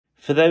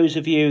For those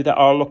of you that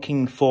are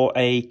looking for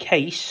a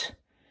case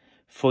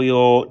for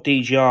your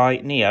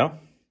DJI NEO,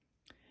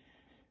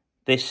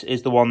 this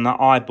is the one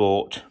that I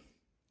bought.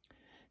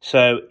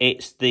 So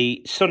it's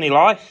the Sunny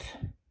Life,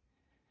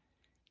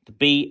 the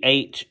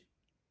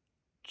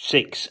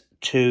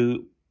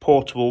B862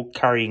 portable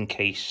carrying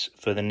case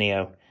for the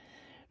NEO.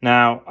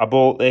 Now, I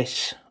bought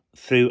this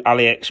through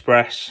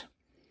AliExpress.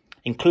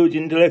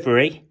 Including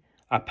delivery,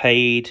 I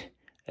paid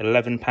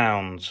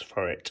 £11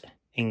 for it,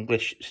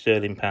 English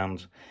sterling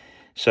pounds.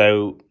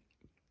 So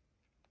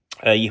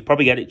you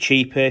probably get it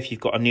cheaper if you've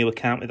got a new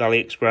account with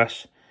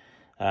AliExpress,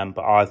 but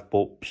I've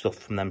bought stuff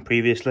from them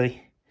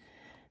previously.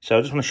 So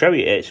I just want to show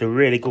you it. It's a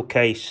really good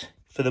case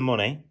for the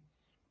money.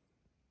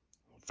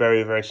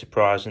 Very, very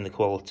surprising, the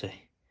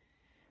quality.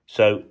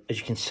 So as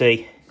you can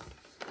see,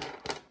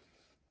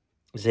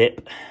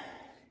 zip.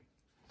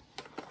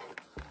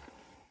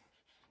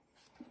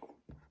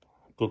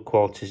 Good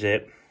quality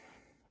zip.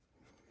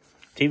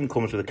 It even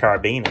comes with a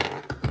carabiner,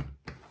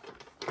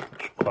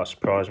 which quite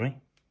surprised me.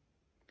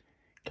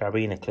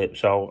 Carabiner clip.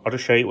 So I'll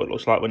just show you what it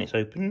looks like when it's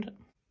opened.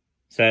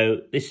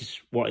 So this is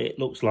what it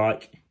looks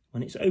like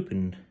when it's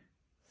opened.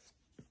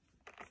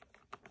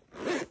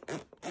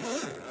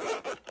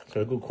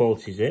 So a good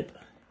quality zip.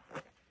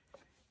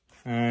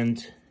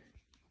 And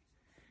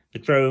the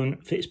drone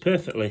fits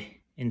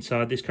perfectly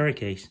inside this carry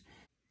case.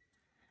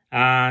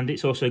 And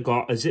it's also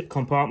got a zip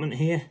compartment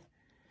here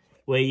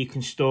where you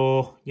can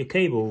store your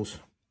cables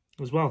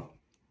as well.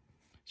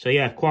 So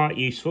yeah, quite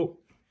useful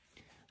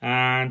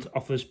and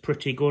offers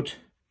pretty good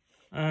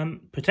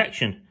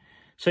protection.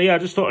 So yeah, I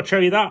just thought I'd show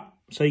you that.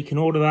 So you can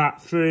order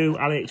that through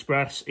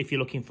AliExpress if you're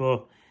looking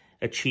for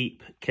a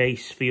cheap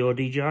case for your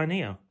DJI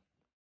NEO.